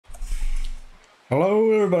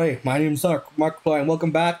Hello everybody, my name is Markiplier and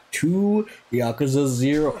welcome back to Yakuza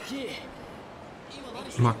 0.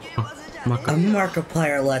 Mark, A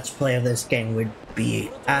Markiplier Let's Play of this game would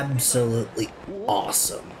be absolutely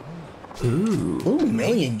awesome. Ooh,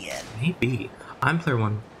 million yen. maybe. I'm player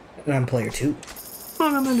 1. And I'm player 2. Oh.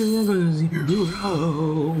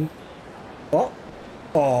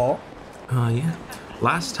 Oh. Yeah.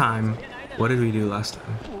 Last time, what did we do last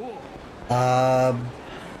time?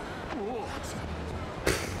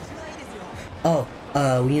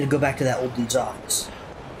 We need to go back to that old dude's office.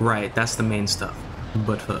 Right, that's the main stuff.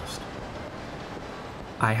 But first,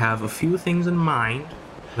 I have a few things in mind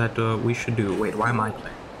that we should do. Wait, why am I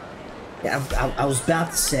playing? Yeah, I was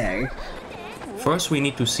about to say. First, we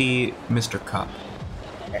need to see Mr. Cup,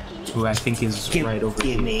 who I think is right over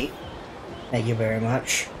here. Give me. Thank you very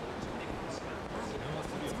much.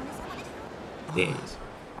 Yes.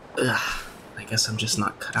 Ugh, I guess I'm just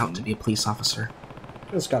not cut out to be a police officer.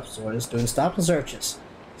 This cop's always doing stop and searches.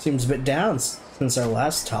 Seems a bit down since our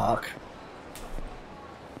last talk.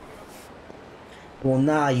 Well,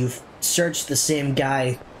 nah, you've searched the same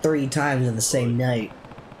guy 3 times in the same night.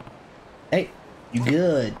 Hey, you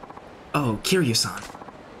good? Oh, Kiryu-san.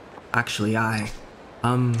 Actually,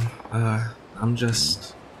 I'm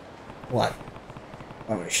just... What?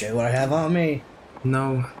 I'm gonna show you what I have on me.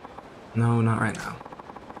 No, not right now.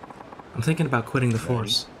 I'm thinking about quitting the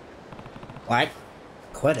force. What?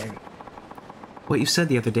 Quitting? What you said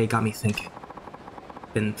the other day got me thinking.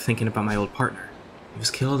 Been thinking about my old partner. He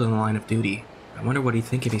was killed in the line of duty. I wonder what he'd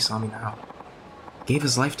think if he saw me now. Gave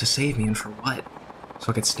his life to save me, and for what?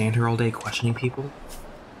 So I could stand here all day questioning people?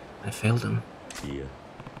 I failed him. Yeah.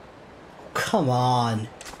 Come on.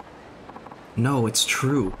 No, it's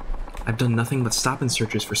true. I've done nothing but stop and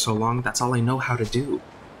searches for so long, that's all I know how to do.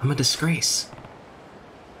 I'm a disgrace.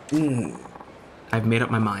 I've made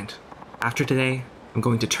up my mind. After today, I'm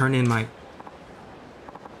going to turn in my...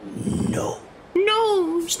 No.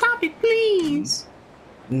 No! Stop it, please!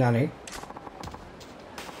 Nani?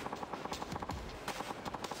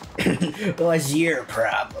 What's your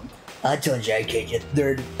problem? I told you I'd get you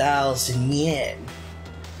 30,000 yen.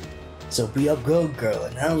 So be a good girl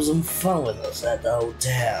and have some fun with us at the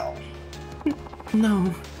hotel.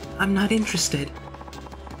 No, I'm not interested.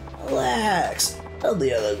 Relax. All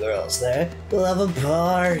the other girls there will have a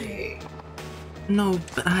party. No,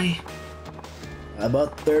 but How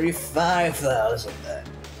about 35,000 then?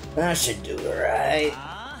 That should do it, right?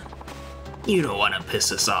 You don't want to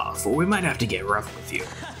piss us off, or we might have to get rough with you.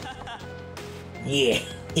 Yeah.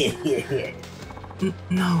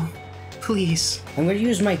 No, please. I'm gonna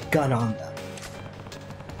use my gun on them.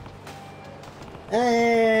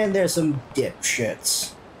 And there's some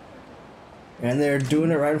dipshits. And they're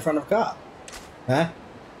doing it right in front of cop. Huh?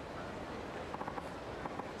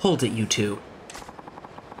 Hold it, you two.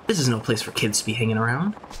 This is no place for kids to be hanging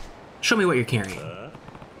around. Show me what you're carrying.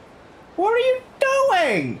 What are you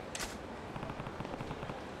doing?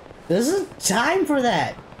 This isn't time for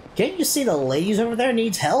that. Can't you see the ladies over there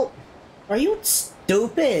needs help? Are you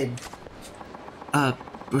stupid? But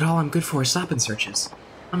all I'm good for is stop and searches.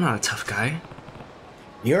 I'm not a tough guy.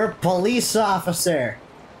 You're a police officer.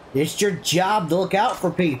 It's your job to look out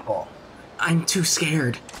for people. I'm too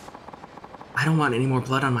scared. I don't want any more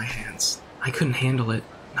blood on my hands. I couldn't handle it.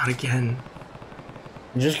 Not again.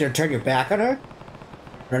 You're just gonna turn your back on her?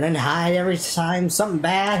 Run and hide every time something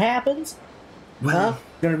bad happens? Well, Huh?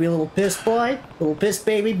 Gonna be a little piss boy? Little piss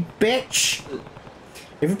baby bitch?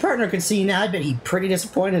 If your partner could see you now, I bet he'd be pretty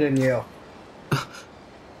disappointed in you. What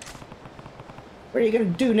are you gonna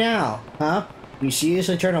do now, huh? You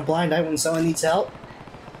seriously turn a blind eye when someone needs help?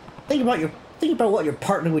 Think about what your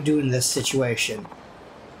partner would do in this situation.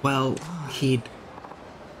 well, he'd...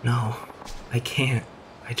 No, I can't.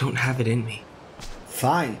 I don't have it in me.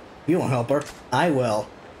 Fine. You won't help her. I will.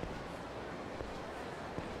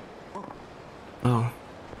 Oh.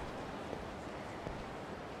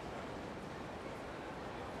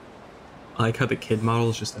 I like how the kid model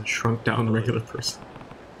is just a shrunk down regular person.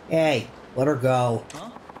 Hey, let her go.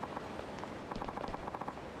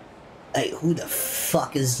 Hey, who the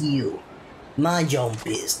fuck is you? Mind your own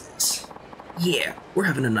business. Yeah, we're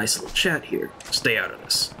having a nice little chat here. Stay out of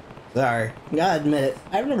this. Sorry, gotta admit it,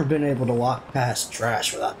 I've never been able to walk past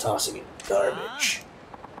trash without tossing it in garbage.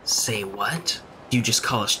 Say what? You just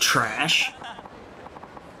call us trash?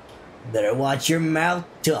 Better watch your mouth,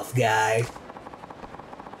 tough guy.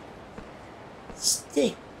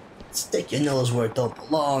 Stick your nose where it don't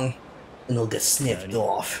belong, and it'll get sniffed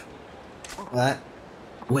off. What?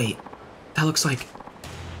 Wait, that looks like...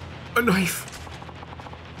 a knife!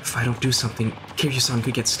 If I don't do something, Kiryu-san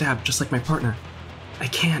could get stabbed just like my partner. I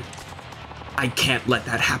can't. I can't let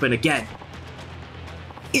that happen again.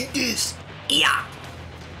 It is. Yeah.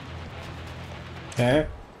 Huh?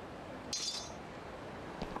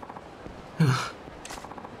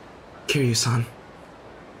 Kiryu-san.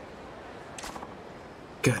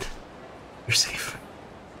 Good. You're safe.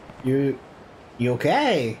 You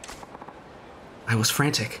okay? I was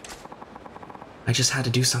frantic. I just had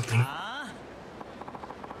to do something.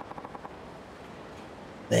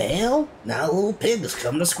 The hell? Now a little pig is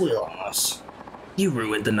coming to squeal on us. You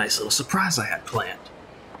ruined the nice little surprise I had planned.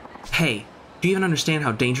 Hey, do you even understand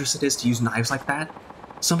how dangerous it is to use knives like that?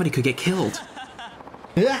 Somebody could get killed.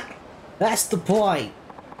 Yeah, that's the point.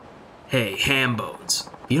 Hey, ham bones.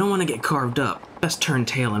 You don't want to get carved up. Best turn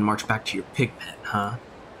tail and march back to your pig pen, huh?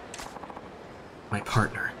 My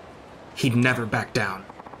partner. He'd never back down.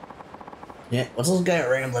 Yeah, what's this guy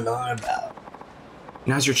rambling on about?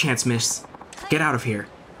 Now's your chance, miss. Get out of here.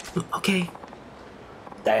 Okay.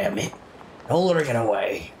 Damn it. Hold her, get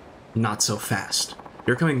away. Not so fast.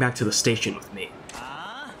 You're coming back to the station with me.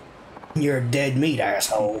 You're dead meat,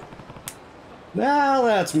 asshole. Well,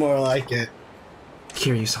 that's more like it.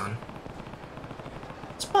 Kiryu-san.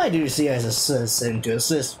 It's my duty to see as a citizen to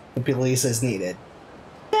assist the police as needed.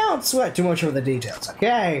 Don't sweat too much over the details,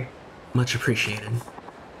 okay? Much appreciated.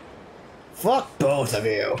 Fuck both of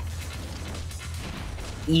you.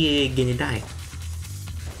 You're gonna die.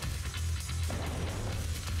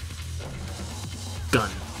 Gun.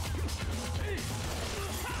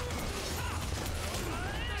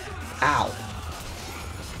 Ow.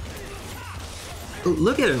 Oh,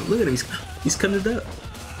 look at him, he's cutting it up.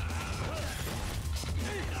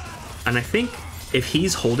 And I think if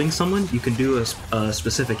he's holding someone, you can do a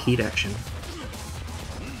specific heat action.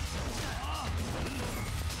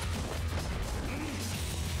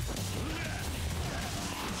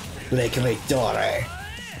 They can make daughter.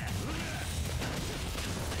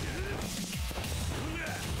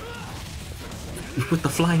 With the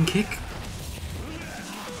flying kick?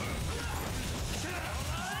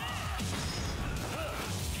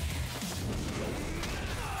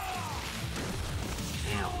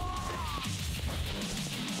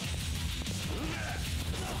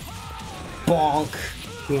 Bonk.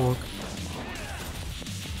 Bonk.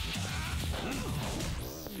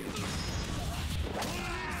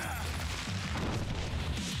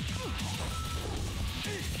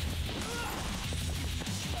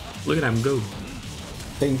 Look at him go.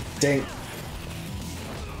 Ding, ding.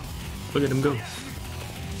 Look at him go.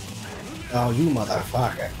 Oh, you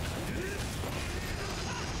motherfucker.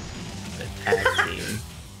 Tag team.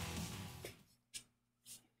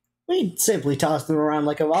 We simply tossed them around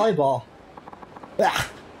like a volleyball.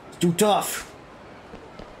 Ah, it's too tough.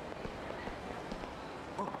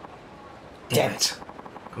 Damn it.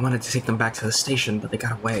 I wanted to take them back to the station, but they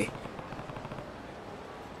got away.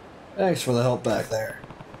 Thanks for the help back there.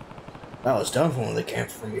 That was done when they came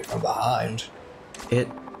for me from behind. It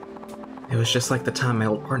was just like the time my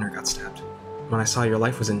old partner got stabbed. When I saw your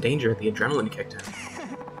life was in danger, the adrenaline kicked in.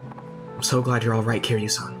 I'm so glad you're alright,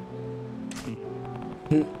 Kiryu-san.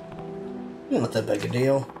 Not that big a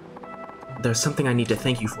deal. There's something I need to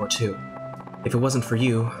thank you for, too. If it wasn't for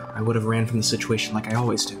you, I would have ran from the situation like I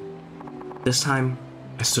always do. This time,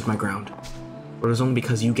 I stood my ground. But it was only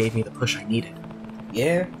because you gave me the push I needed.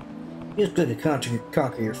 Yeah? It's good to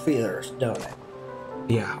conquer your fears, don't it?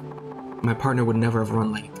 Yeah. My partner would never have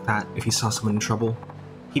run like that if he saw someone in trouble.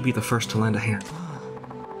 He'd be the first to lend a hand.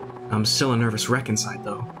 I'm still a nervous wreck inside,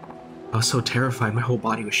 though. I was so terrified my whole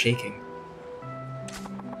body was shaking.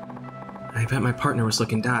 I bet my partner was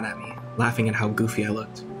looking down at me, laughing at how goofy I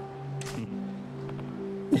looked.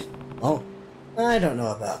 Oh, I don't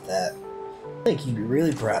know about that. I think he'd be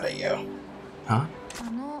really proud of you. Huh?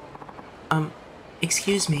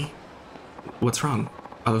 Excuse me. What's wrong?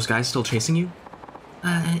 Are those guys still chasing you?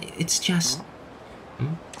 It's just...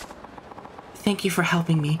 Thank you for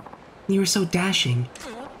helping me. You were so dashing.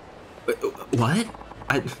 What?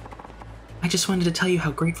 I just wanted to tell you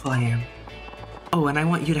how grateful I am. Oh, and I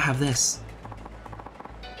want you to have this.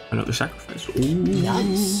 Another sacrifice. Ooh.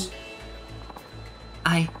 Nice.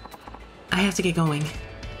 I have to get going.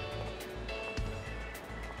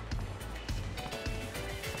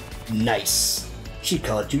 Nice. She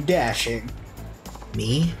called you dashing.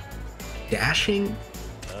 Me? Dashing?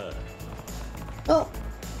 Oh.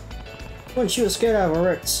 When she was scared out of her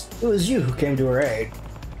wits, it was you who came to her aid.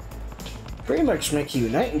 Pretty much make you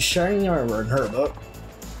knight in shining armor in her book.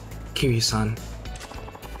 Kiryu-san,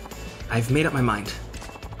 I've made up my mind.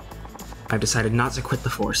 I've decided not to quit the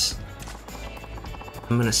force.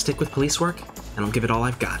 I'm gonna stick with police work, and I'll give it all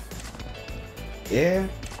I've got. Yeah?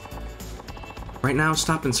 Right now,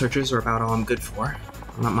 stop and searches are about all I'm good for.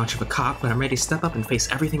 I'm not much of a cop, but I'm ready to step up and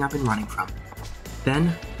face everything I've been running from. Then,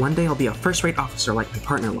 one day I'll be a first-rate officer like my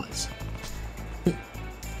partner was.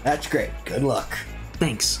 That's great. Good luck.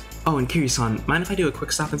 Thanks. Oh, and Kiryu-san, mind if I do a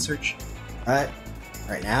quick stop and search? Alright.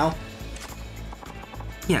 Right now?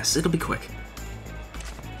 Yes, it'll be quick.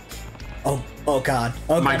 Oh god.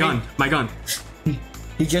 Oh, my gun! My gun!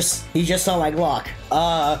 He just saw my Glock.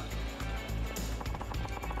 I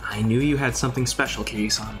knew you had something special,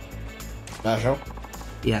 Kiryu-san. Special?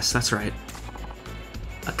 Yes, that's right.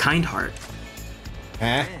 A kind heart.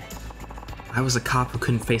 Huh? I was a cop who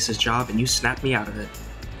couldn't face his job, and you snapped me out of it.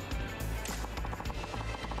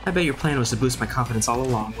 I bet your plan was to boost my confidence all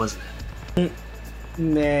along, wasn't it?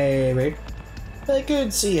 Maybe. I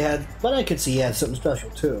could see you had something special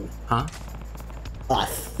too. Huh? A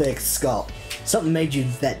thick skull. Something made you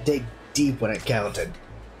that dig deep when it counted.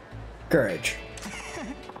 Courage.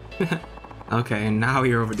 Okay, and now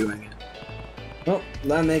you're overdoing it. Well,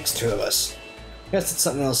 that makes two of us. Guess it's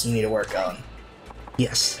something else you need to work on.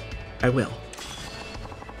 Yes, I will.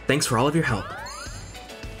 Thanks for all of your help.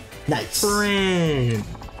 Nice. Friend!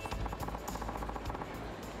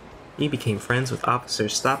 You became friends with Officer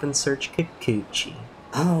Stop and Search Kikuchi.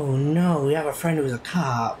 Oh no, we have a friend who's a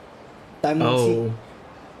cop. That means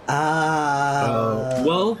Oh. he...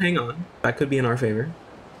 Well, hang on. That could be in our favor.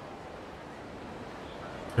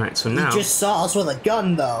 Alright, so now... He just saw us with a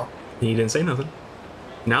gun, though. He didn't say nothing.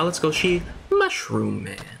 Now let's go see Mushroom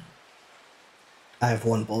Man. I have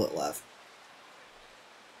one bullet left.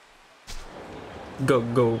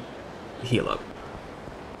 Go heal up.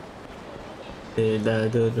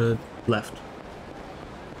 The left.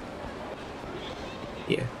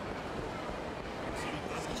 Yeah.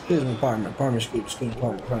 Excuse me, partner, scoop, excuse me,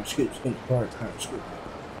 partner, scoop, excuse me, partner, scoop.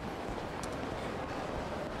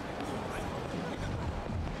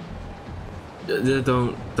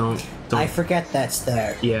 Don't. I forget that's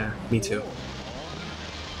there. Yeah, me too.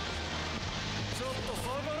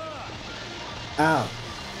 Ow.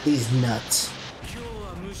 These nuts.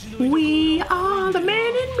 We are the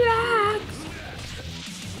men in black!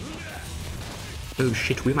 Oh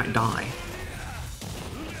shit, we might die.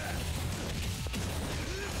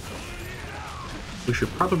 We should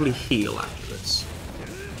probably heal after this.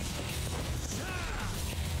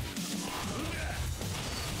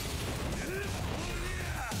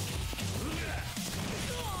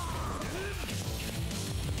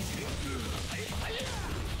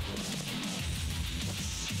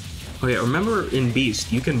 Oh yeah, remember in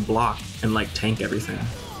Beast, you can block and like tank everything.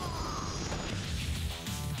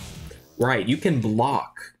 Right, you can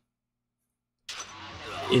block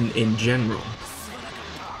in general.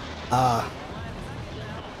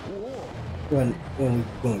 When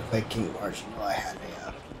we played King Hearts, you know I had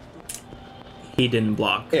a He didn't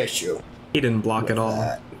block. issue. He didn't block at all.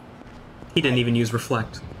 That. He didn't even use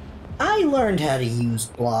Reflect. I learned how to use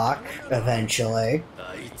block eventually.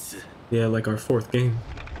 Yeah, like our fourth game.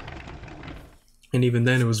 And even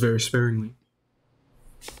then, it was very sparingly.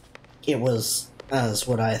 It was as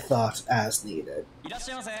what I thought as needed.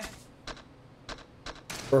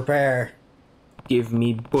 Prepare. Give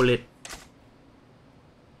me bullet.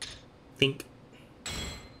 Think.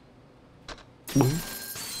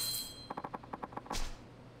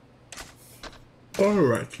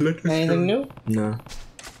 Alright, let us Anything go. new? No.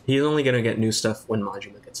 He's only gonna get new stuff when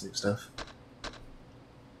Majima gets new stuff.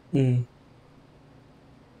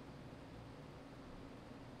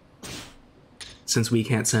 Since we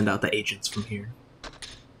can't send out the agents from here.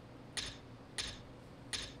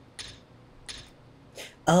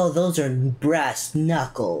 Oh, those are brass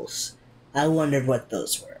knuckles. I wondered what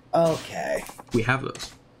those were. Okay. We have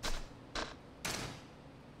those.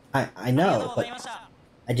 I know, but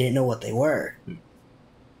I didn't know what they were.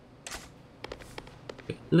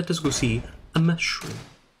 Okay, let us go see a mushroom.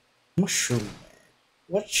 Mushroom Man.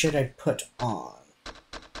 What should I put on?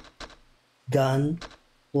 Gun,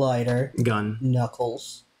 lighter, Gun.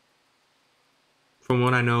 knuckles. From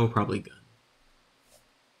what I know, probably gun.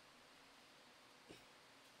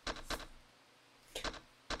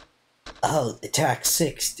 Oh, attack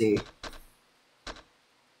 60.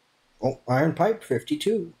 Oh, iron pipe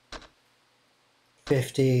 52.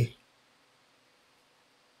 50.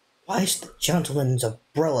 Why is the gentleman's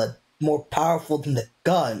umbrella more powerful than the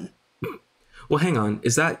gun? Well, hang on.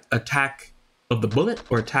 Is that attack of the bullet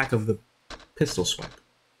or attack of the pistol swipe?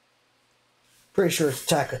 Pretty sure it's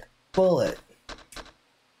attack a bullet.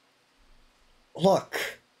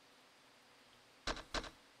 Look.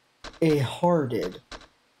 A hearted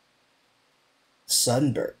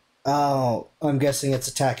sunburn. Oh, I'm guessing it's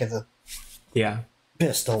attack of the Yeah.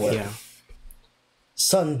 pistol whip. Yeah.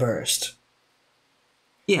 Sunburst.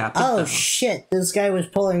 Yeah, pick Oh them. shit, this guy was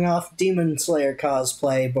pulling off Demon Slayer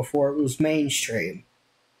cosplay before it was mainstream.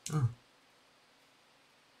 Oh.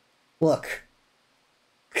 Look.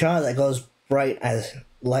 God, that goes bright as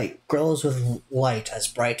light. Glows with light as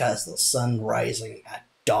bright as the sun rising at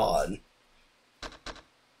dawn.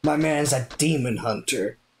 My man's a demon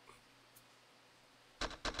hunter.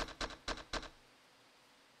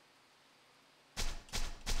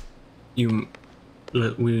 We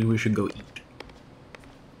should go eat.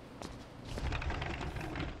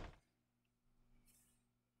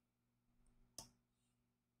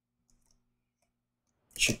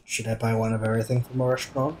 Should I buy one of everything from a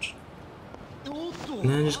restaurant?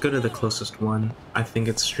 No, just go to the closest one. I think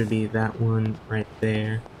it should be that one right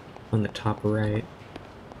there, on the top right.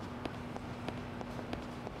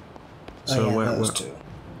 So oh yeah, those two.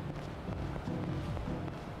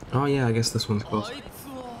 Oh yeah, I guess this one's close.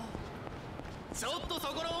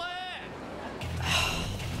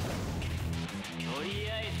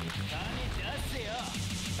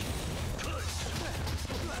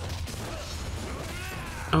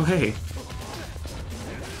 Oh hey.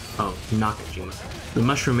 Oh, Nakajima. The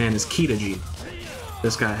Mushroom Man is Kitajima.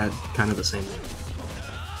 This guy had kind of the same name.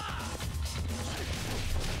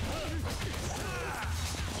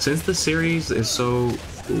 Since the series is so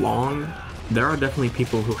long, there are definitely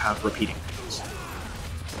people who have repeating names.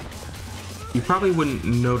 You probably wouldn't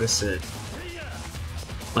notice it,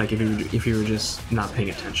 like if you were just not paying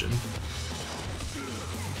attention.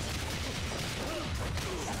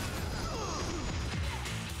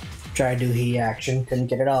 Try to do heat action, couldn't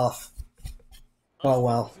get it off. Oh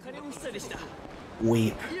well.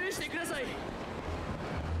 Weep.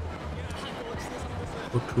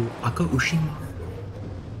 Go to Akaushima.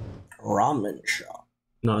 Ramen shop.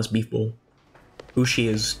 No, it's beef bowl. Ushi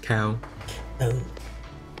is cow. Oh.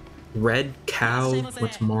 Red cow.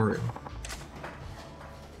 What's Maru?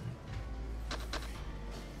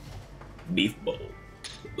 Beef bowl.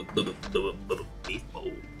 Beef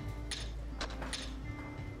bowl.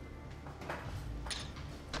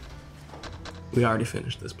 We already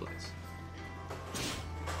finished this place.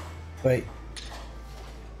 Wait.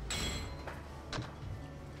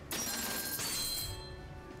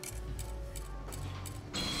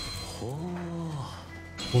 Oh.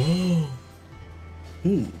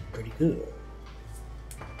 Pretty good.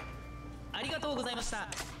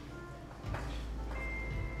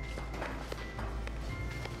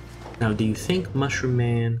 Now, do you think Mushroom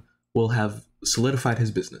Man will have solidified his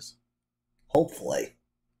business? Hopefully.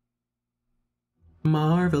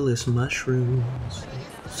 Marvelous mushrooms.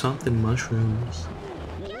 Something mushrooms.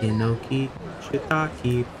 Enoki,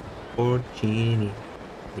 shiitake, porcini.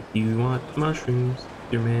 If you want mushrooms,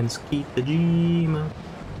 your man's Kitajima.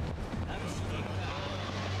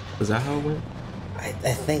 Was that how it went? I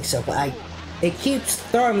think so, but it keeps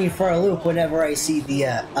throwing me for a loop whenever I see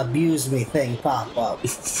the abuse me thing pop up.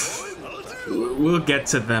 We'll get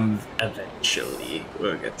to them eventually.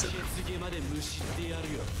 We'll get to them.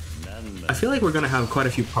 I feel like we're gonna have quite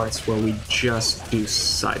a few parts where we just do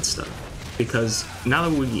side stuff. Because now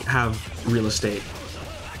that we have real estate,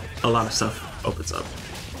 a lot of stuff opens up.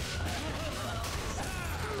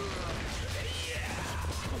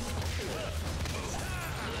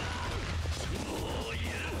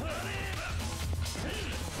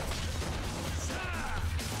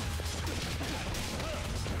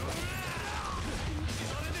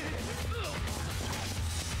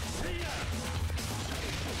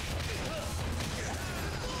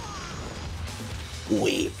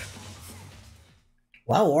 Weep.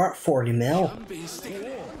 Wow, we're at 40 mil.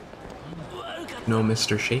 No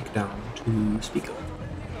Mr. Shakedown to speak of.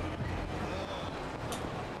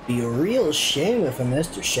 Be a real shame if a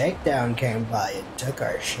Mr. Shakedown came by and took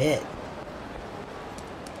our shit.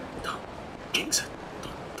 Don't jinx it.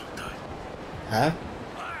 Don't die. Huh?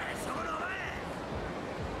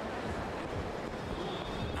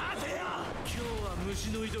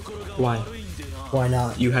 Why? Why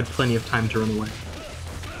not? You had plenty of time to run away.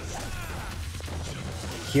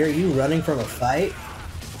 Hear you running from a fight?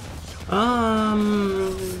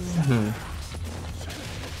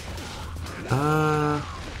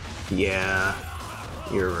 Yeah,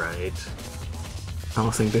 you're right. I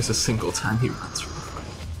don't think there's a single time he runs from a fight.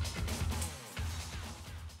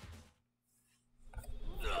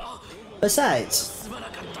 Besides,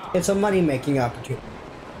 it's a money-making opportunity.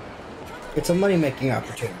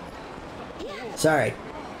 Sorry,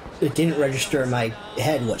 it didn't register in my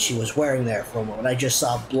head what she was wearing there for a moment. I just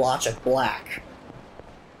saw a blotch of black.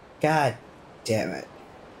 God damn it.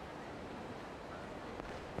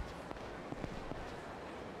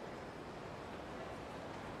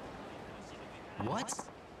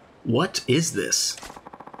 What is this?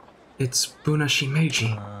 It's Buna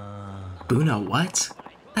Shimeji. Buna what?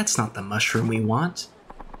 That's not the mushroom we want.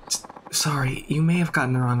 Sorry, you may have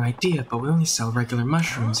gotten the wrong idea, but we only sell regular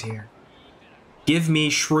mushrooms here. Give me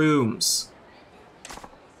shrooms.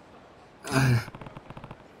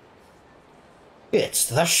 It's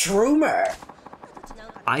the shroomer.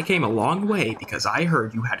 I came a long way because I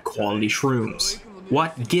heard you had quality shrooms.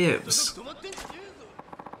 What gives?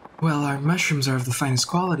 Well, our mushrooms are of the finest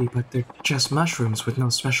quality, but they're just mushrooms with no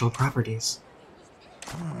special properties.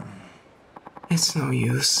 It's no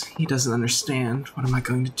use. He doesn't understand. What am I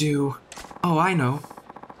going to do? Oh, I know.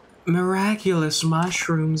 Miraculous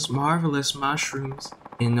mushrooms, marvelous mushrooms.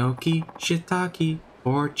 Enoki, shiitake,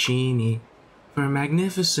 porcini. For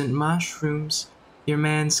magnificent mushrooms, your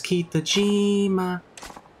man's Kitajima.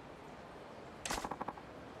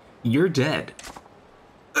 You're dead.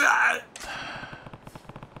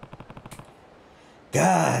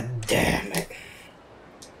 God damn it.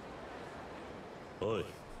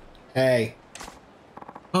 Hey.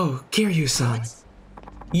 Oh, Kiryu-san.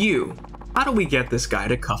 You. How do we get this guy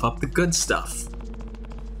to cuff up the good stuff?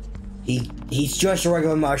 He's just a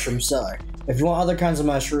regular mushroom seller. If you want other kinds of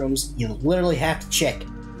mushrooms, you literally have to check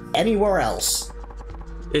anywhere else.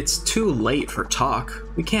 It's too late for talk.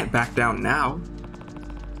 We can't back down now.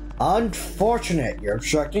 Unfortunate. You're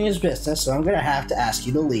obstructing his business, so I'm gonna have to ask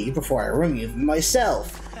you to leave before I remove him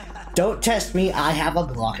myself. Don't test me, I have a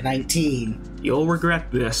Glock 19. You'll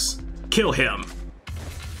regret this. Kill him.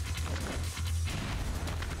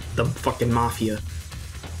 The fucking mafia.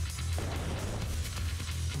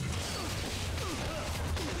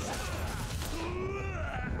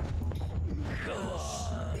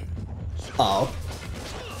 Oh.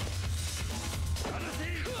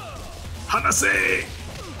 Hanase!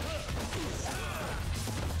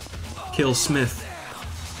 Kill Smith.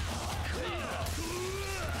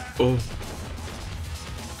 Oh.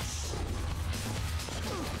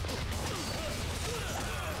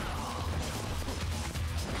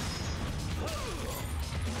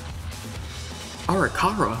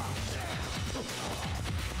 Arakara?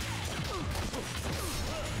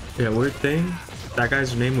 Yeah, weird thing. That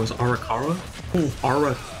guy's name was Arakara?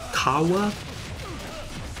 Arakawa?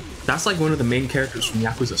 That's like one of the main characters from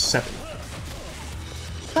Yakuza 7.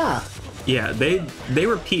 Huh. Yeah, they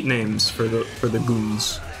repeat names for the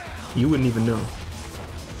goons. You wouldn't even know.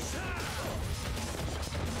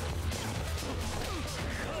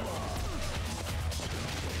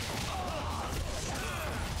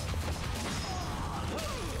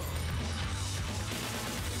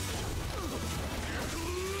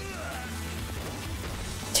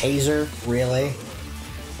 Taser? Really?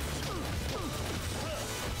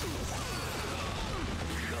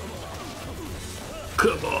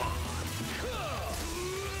 Come on.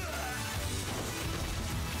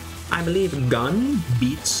 I believe gun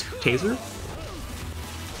beats taser.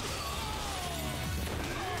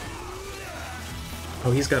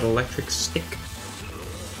 Oh, he's got electric stick.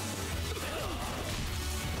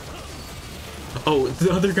 Oh,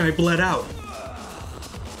 the other guy bled out.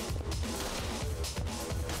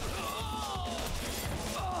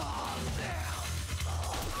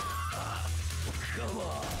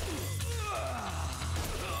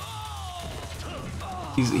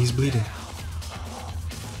 He's bleeding.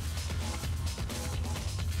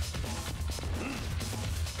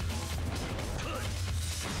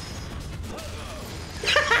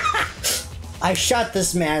 I shot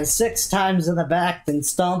this man 6 times in the back, then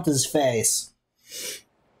stomped his face.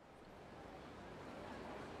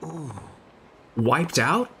 Wiped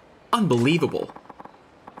out? Unbelievable.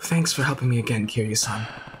 Thanks for helping me again, Kiryu-san.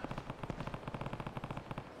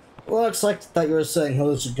 Looks like I thought you were saying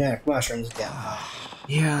hallucinogenic mushrooms again.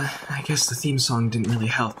 Yeah, I guess the theme song didn't really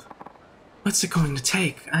help. What's it going to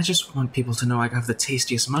take? I just want people to know I have the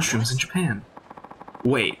tastiest mushrooms in Japan.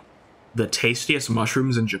 Wait, the tastiest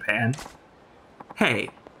mushrooms in Japan? Hey,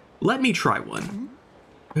 let me try one.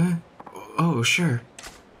 Oh, sure.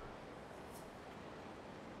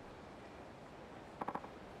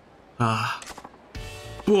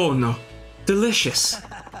 Whoa, no. Delicious.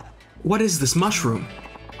 What is this mushroom?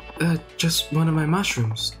 Just one of my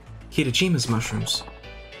mushrooms. Kitajima's mushrooms.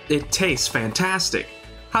 It tastes fantastic.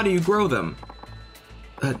 How do you grow them?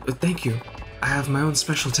 Thank you. I have my own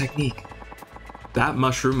special technique. That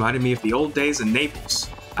mushroom reminded me of the old days in Naples.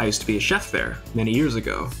 I used to be a chef there many years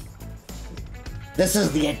ago. This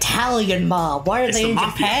is the Italian mob. Why are they in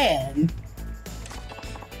Japan?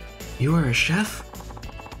 You are a chef?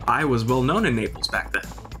 I was well known in Naples back then.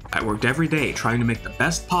 I worked every day trying to make the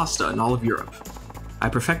best pasta in all of Europe. I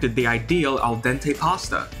perfected the ideal al dente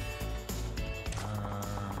pasta.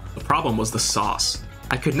 The problem was the sauce.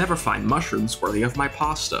 I could never find mushrooms worthy of my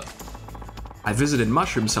pasta. I visited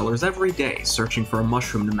mushroom sellers every day, searching for a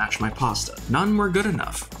mushroom to match my pasta. None were good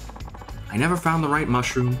enough. I never found the right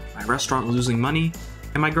mushroom, my restaurant was losing money,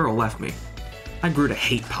 and my girl left me. I grew to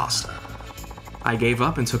hate pasta. I gave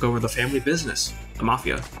up and took over the family business, the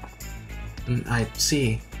mafia. I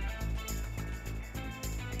see.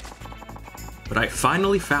 But I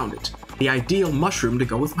finally found it, the ideal mushroom to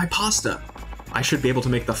go with my pasta. I should be able to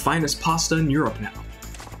make the finest pasta in Europe now.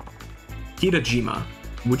 Kitajima,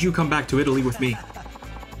 would you come back to Italy with me?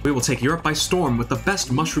 We will take Europe by storm with the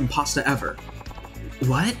best mushroom pasta ever.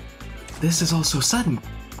 What? This is all so sudden.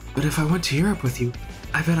 But if I went to Europe with you,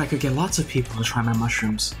 I bet I could get lots of people to try my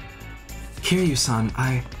mushrooms. Kiryu-san,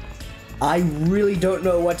 I really don't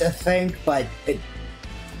know what to think, but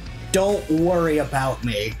don't worry about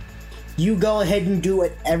me. You go ahead and do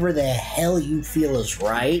whatever the hell you feel is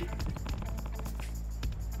right.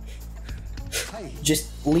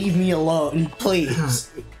 Just leave me alone,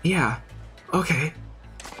 please. Yeah, okay.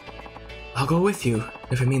 I'll go with you,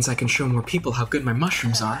 if it means I can show more people how good my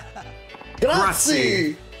mushrooms are.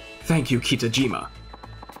 Grazie! Thank you, Kitajima.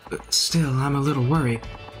 Still, I'm a little worried.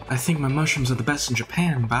 I think my mushrooms are the best in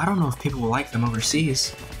Japan, but I don't know if people will like them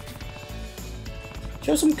overseas.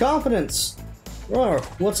 Show some confidence. Oh,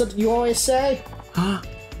 what's it you always say? Huh?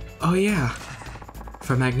 Oh yeah.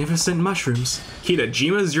 For magnificent mushrooms.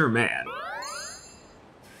 Kitajima's your man.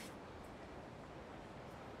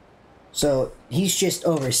 So, he's just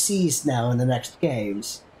overseas now in the next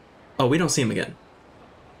games. Oh, we don't see him again.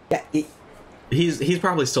 Yeah, He's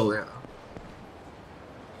probably still there, though.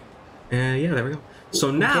 Yeah, there we go.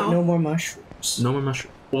 So now... Get no more mushrooms. No more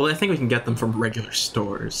mushrooms. Well, I think we can get them from regular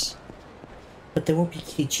stores. But there won't be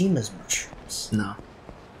Kijima's mushrooms. No.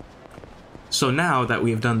 So now that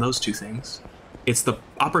we have done those two things, it's the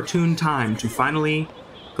opportune time to finally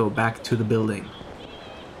go back to the building.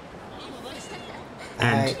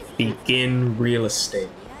 And begin real estate.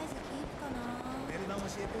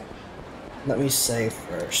 Let me save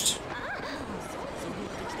first.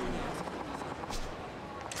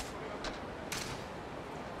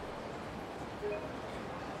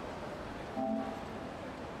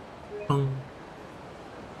 Boom.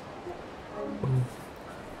 Boom.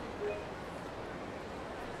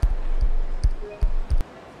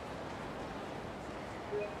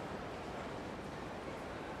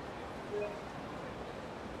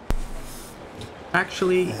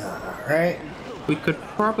 Actually, Alright. we could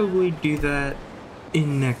probably do that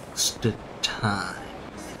in next time.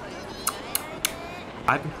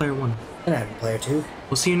 I've been player 1. And I'm player 2.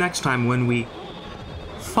 We'll see you next time when we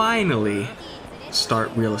finally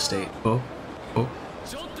start real estate. Oh.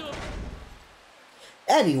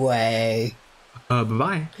 Anyway.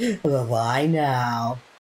 Bye-bye. Bye now.